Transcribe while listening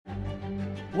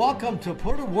Welcome to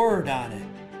Put a Word on It,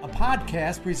 a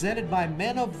podcast presented by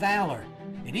Men of Valor.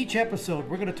 In each episode,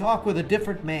 we're going to talk with a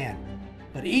different man,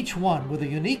 but each one with a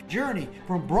unique journey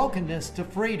from brokenness to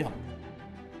freedom.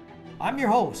 I'm your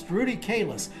host, Rudy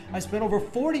Kalis. I spent over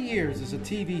 40 years as a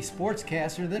TV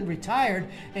sportscaster, then retired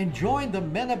and joined the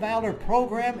Men of Valor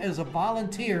program as a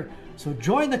volunteer. So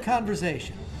join the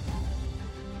conversation.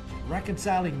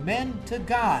 Reconciling men to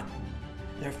God,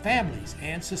 their families,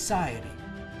 and society.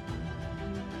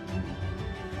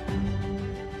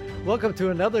 Welcome to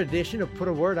another edition of Put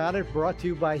a Word on It, brought to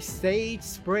you by Sage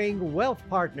Spring Wealth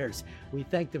Partners. We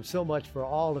thank them so much for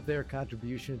all of their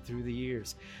contribution through the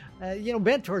years.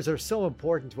 Mentors are so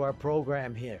important to our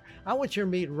program here. I want you to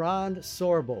meet Ron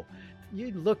Sorbo.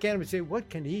 You look at him and say,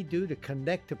 what can he do to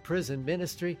connect to prison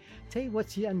ministry? Tell you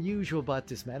what's unusual about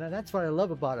this man, and that's what I love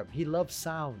about him. He loves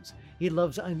sounds. He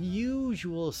loves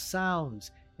unusual sounds,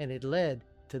 and it led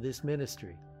to this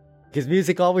ministry. Has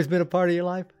music always been a part of your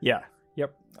life? Yeah.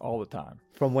 Yep. All the time.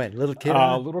 From when? Little kid?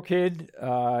 Little kid.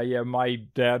 My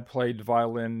dad played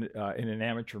violin in an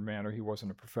amateur manner. He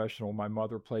wasn't a professional. My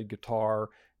mother played guitar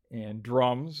and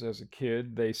drums as a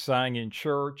kid. They sang in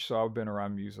church, so I've been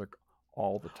around music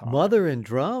all the time. Mother and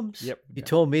drums? Yep. You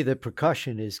told me that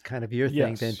percussion is kind of your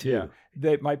thing then too.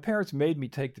 Yeah. My parents made me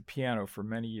take the piano for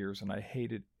many years, and I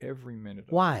hated every minute of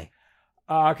it. Why?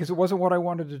 Because it wasn't what I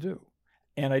wanted to do.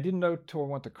 And I didn't know till I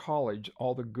went to college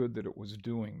all the good that it was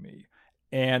doing me.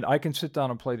 And I can sit down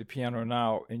and play the piano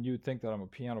now, and you'd think that I'm a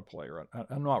piano player.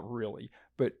 I'm not really,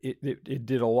 but it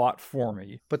did a lot for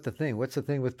me. But what's the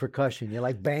thing with percussion? You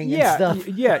like banging stuff?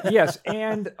 Yes,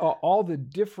 and all the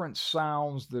different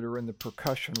sounds that are in the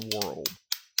percussion world.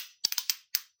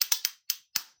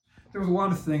 There's a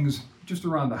lot of things just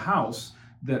around the house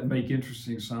that make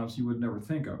interesting sounds you would never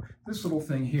think of. This little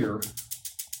thing here,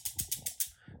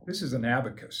 this is an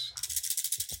abacus.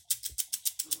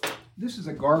 This is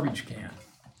a garbage can.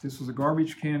 This was a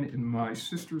garbage can in my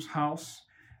sister's house,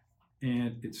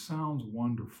 and it sounds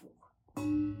wonderful.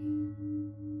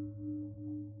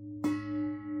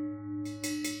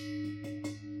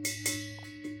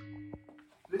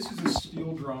 This is a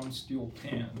steel drum, steel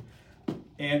pan,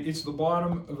 and it's the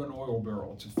bottom of an oil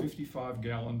barrel. It's a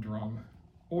 55-gallon drum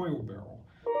oil barrel.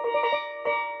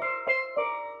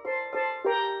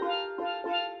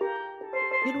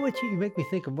 You know what? You make me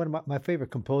think of one of my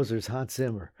favorite composers, Hans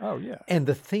Zimmer. Oh, yeah. And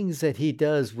the things that he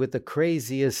does with the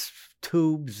craziest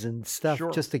tubes and stuff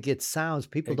just to get sounds.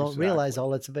 People don't realize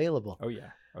all that's available. Oh, yeah.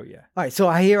 Oh, yeah. All right. So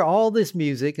I hear all this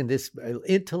music and this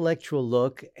intellectual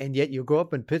look, and yet you grow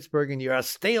up in Pittsburgh and you're a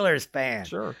Steelers fan.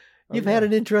 Sure. You've had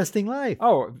an interesting life.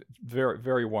 Oh, very,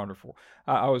 very wonderful.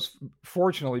 I was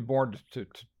fortunately born to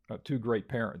two great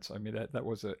parents. I mean, that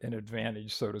was an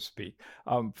advantage, so to speak.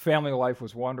 Family life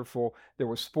was wonderful. There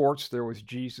was sports, there was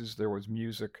Jesus, there was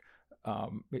music.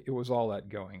 It was all that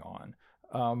going on.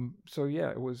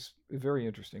 It was a very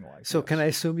interesting life. So can I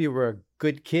assume you were a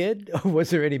good kid, or was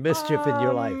there any mischief in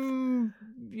your life?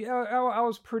 Yeah, I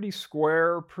was pretty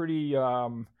square, pretty...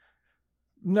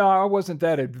 No, I wasn't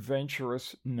that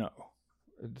adventurous, no.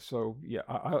 So, yeah,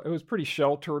 it was pretty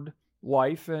sheltered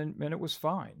life, and it was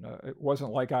fine. It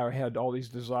wasn't like I had all these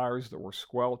desires that were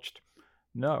squelched.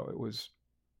 No, it was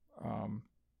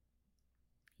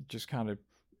just kind of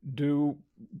do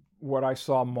what I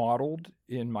saw modeled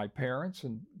in my parents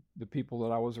and the people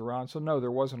that I was around. So no, there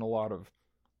wasn't a lot of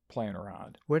playing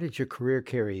around. Where did your career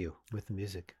carry you with the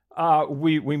music?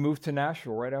 We moved to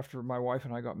Nashville right after my wife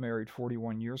and I got married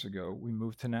 41 years ago. We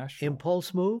moved to Nashville.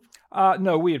 Impulse move?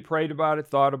 No, we had prayed about it,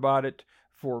 thought about it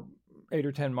for 8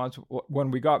 or 10 months.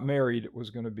 When we got married, it was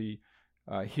going to be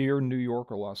here, New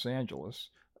York, or Los Angeles.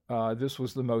 This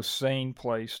was the most sane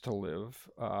place to live.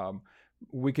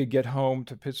 We could get home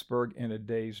to Pittsburgh in a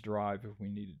day's drive if we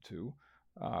needed to.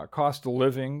 Cost of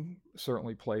living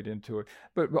certainly played into it.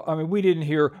 But, I mean, we didn't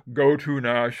hear, go to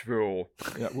Nashville.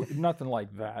 Nothing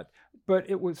like that. But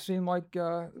it would seem like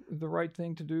the right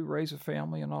thing to do, raise a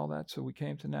family and all that. So we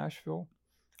came to Nashville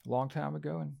a long time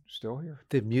ago and still here.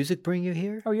 Did music bring you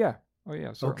here? Oh, yeah.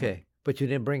 Certainly. Okay. But you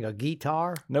didn't bring a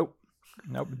guitar? Nope.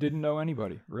 Didn't know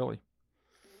anybody, really.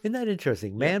 Isn't that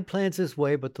interesting? Man plans his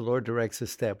way, but the Lord directs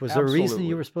his step. Was Absolutely. there a reason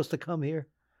you were supposed to come here?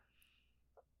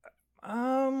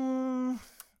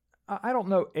 I don't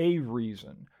know a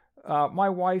reason. My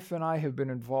wife and I have been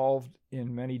involved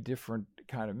in many different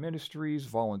kind of ministries,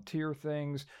 volunteer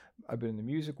things. I've been in the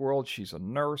music world. She's a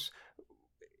nurse.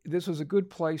 This was a good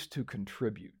place to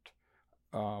contribute.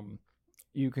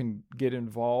 You can get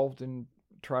involved and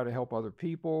try to help other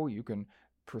people. You can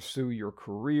pursue your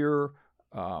career.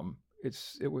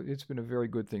 It's been a very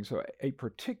good thing. So a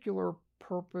particular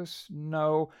purpose?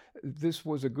 No. This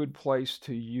was a good place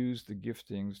to use the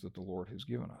giftings that the Lord has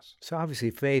given us. So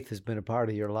obviously faith has been a part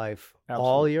of your life all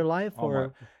Absolutely. your life?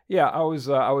 Or Yeah, I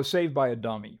was saved by a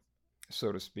dummy,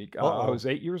 so to speak. I Uh-oh. was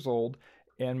 8 years old,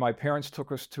 and my parents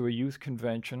took us to a youth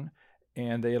convention,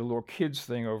 and they had a little kids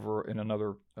thing over in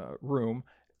another room,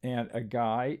 and a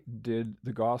guy did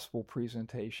the gospel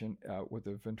presentation with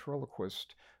a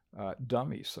ventriloquist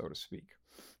dummy, so to speak.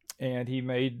 And he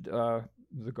made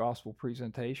the gospel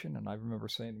presentation, and I remember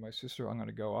saying to my sister, I'm going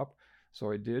to go up.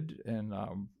 So I did, and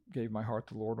gave my heart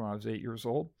to the Lord when I was 8 years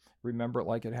old. Remember it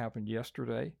like it happened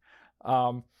yesterday.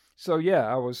 So yeah,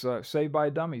 I was saved by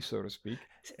a dummy, so to speak,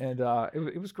 and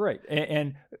it was great.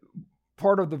 And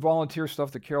part of the volunteer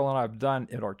stuff that Carol and I have done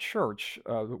at our church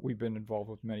that we've been involved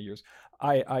with many years,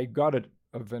 I got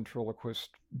a ventriloquist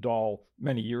doll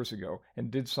many years ago and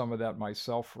did some of that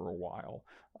myself for a while.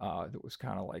 That was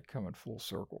kind of like coming full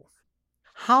circle.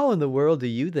 How in the world do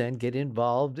you then get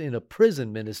involved in a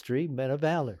prison ministry, Men of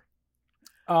Valor?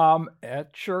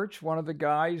 At church, one of the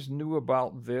guys knew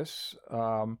about this.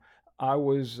 I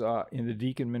was in the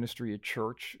deacon ministry at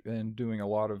church and doing a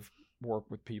lot of work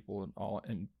with people and all.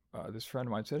 And this friend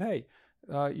of mine said, "Hey,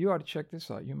 you ought to check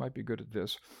this out. You might be good at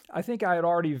this." I think I had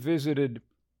already visited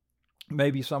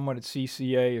maybe someone at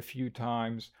CCA a few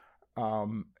times,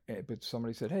 but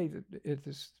somebody said, "Hey, at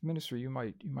this ministry, you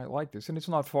might like this," and it's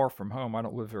not far from home. I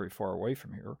don't live very far away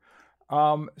from here,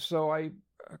 so I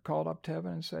called up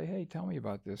Tevin and say, "Hey, tell me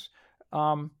about this."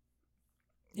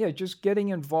 Yeah, just getting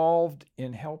involved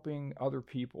in helping other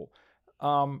people.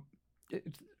 To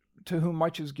whom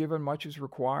much is given, much is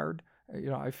required.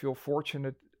 I feel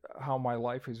fortunate how my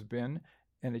life has been,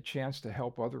 and a chance to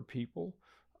help other people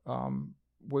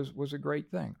was a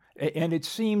great thing. And it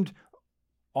seemed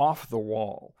off the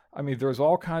wall. I mean, there's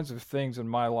all kinds of things in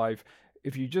my life.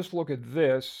 If you just look at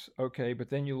this, okay, but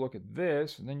then you look at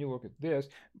this, and then you look at this,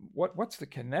 what's the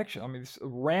connection? I mean, it's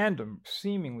random,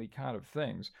 seemingly kind of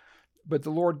things. But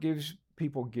the Lord gives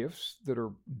people gifts that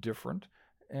are different,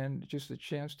 and just a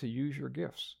chance to use your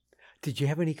gifts. Did you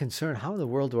have any concern? How in the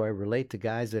world do I relate to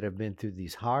guys that have been through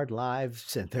these hard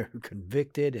lives and they're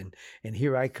convicted, and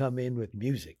here I come in with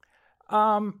music?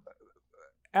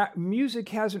 Music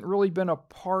hasn't really been a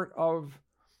part of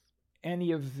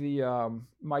any of the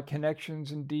my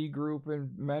connections in D group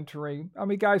and mentoring. I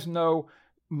mean, guys know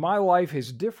my life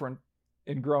is different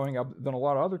in growing up than a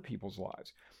lot of other people's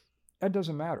lives. That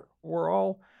doesn't matter. We're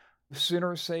all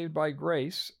sinners saved by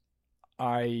grace.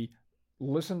 I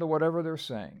listen to whatever they're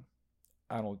saying.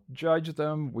 I don't judge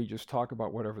them. We just talk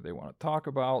about whatever they want to talk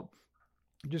about.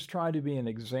 Just try to be an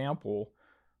example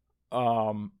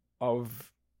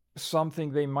of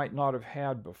something they might not have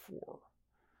had before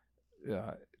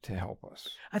to help us.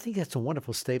 I think that's a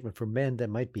wonderful statement for men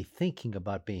that might be thinking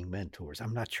about being mentors.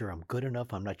 I'm not sure I'm good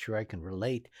enough. I'm not sure I can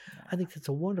relate. I think that's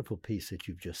a wonderful piece that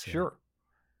you've just said. Sure.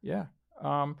 Yeah.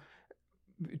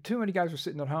 Too many guys are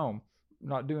sitting at home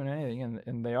not doing anything,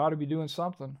 and they ought to be doing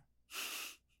something.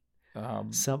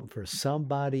 Something for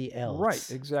somebody else. Right,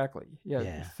 exactly.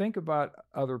 Yeah. Think about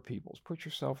other people's. Put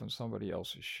yourself in somebody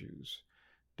else's shoes.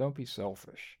 Don't be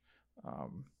selfish.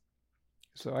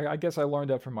 So I guess I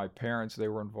learned that from my parents. They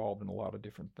were involved in a lot of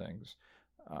different things,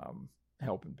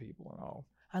 helping people and all.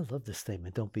 I love the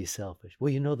statement, don't be selfish.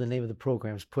 Well, you know the name of the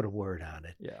program is Put a Word on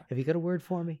It. Yeah. Have you got a word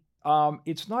for me?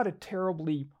 It's not a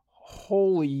terribly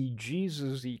holy,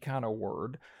 Jesus-y kind of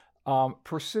word.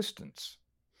 Persistence.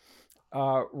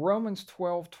 Romans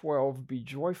 12:12, be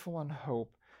joyful in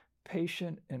hope,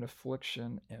 patient in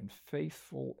affliction, and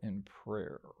faithful in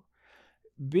prayer.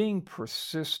 Being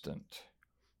persistent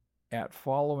at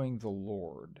following the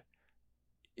Lord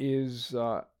is,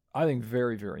 I think,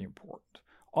 very, very important.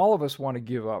 All of us want to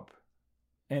give up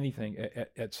anything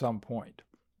at some point.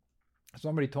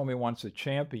 Somebody told me once a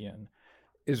champion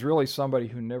is really somebody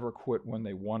who never quit when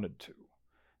they wanted to.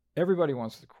 Everybody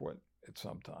wants to quit at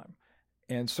some time.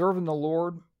 And serving the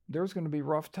Lord, there's going to be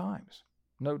rough times,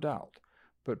 no doubt.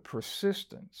 But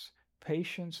persistence,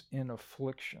 patience in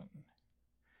affliction,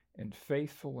 and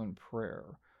faithful in prayer,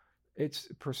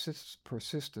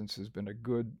 persistence has been a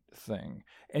good thing.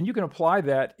 And you can apply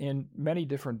that in many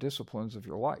different disciplines of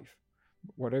your life,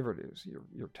 whatever it is,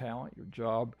 your talent, your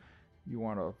job. You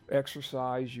want to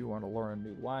exercise, you want to learn a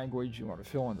new language, you want to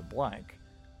fill in the blank.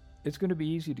 It's going to be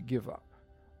easy to give up.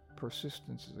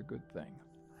 Persistence is a good thing.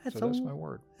 That's my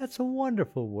word. That's a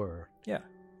wonderful word. Yeah.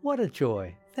 What a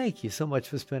joy. Thank you so much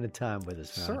for spending time with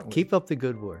us, Ron. Certainly. Keep up the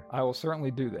good work. I will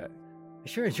certainly do that. I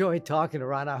sure enjoyed talking to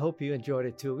Ron. I hope you enjoyed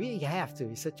it too. You have to.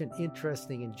 He's such an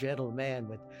interesting and gentle man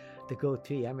with the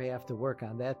goatee. I may have to work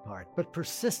on that part. But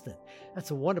persistent,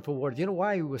 that's a wonderful word. You know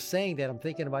why he was saying that? I'm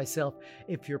thinking to myself,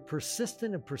 if you're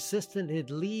persistent and persistent, it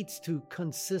leads to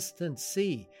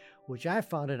consistency, which I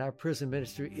found in our prison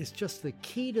ministry is just the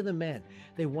key to the men.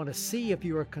 They want to see if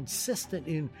you are consistent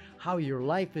in how your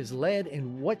life is led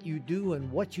and what you do and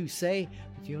what you say.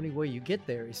 But the only way you get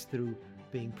there is through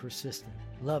being persistent.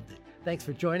 Loved it. Thanks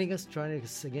for joining us. Join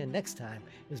us again next time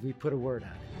as we put a word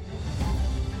on it.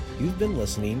 You've been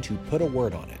listening to Put a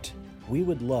Word on It. We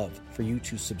would love for you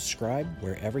to subscribe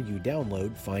wherever you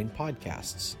download fine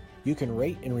podcasts. You can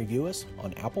rate and review us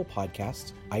on Apple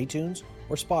Podcasts, iTunes,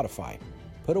 or Spotify.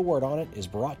 Put a Word on It is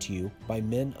brought to you by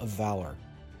Men of Valor.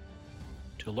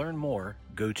 To learn more,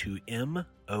 go to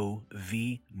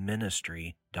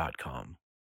movministry.com.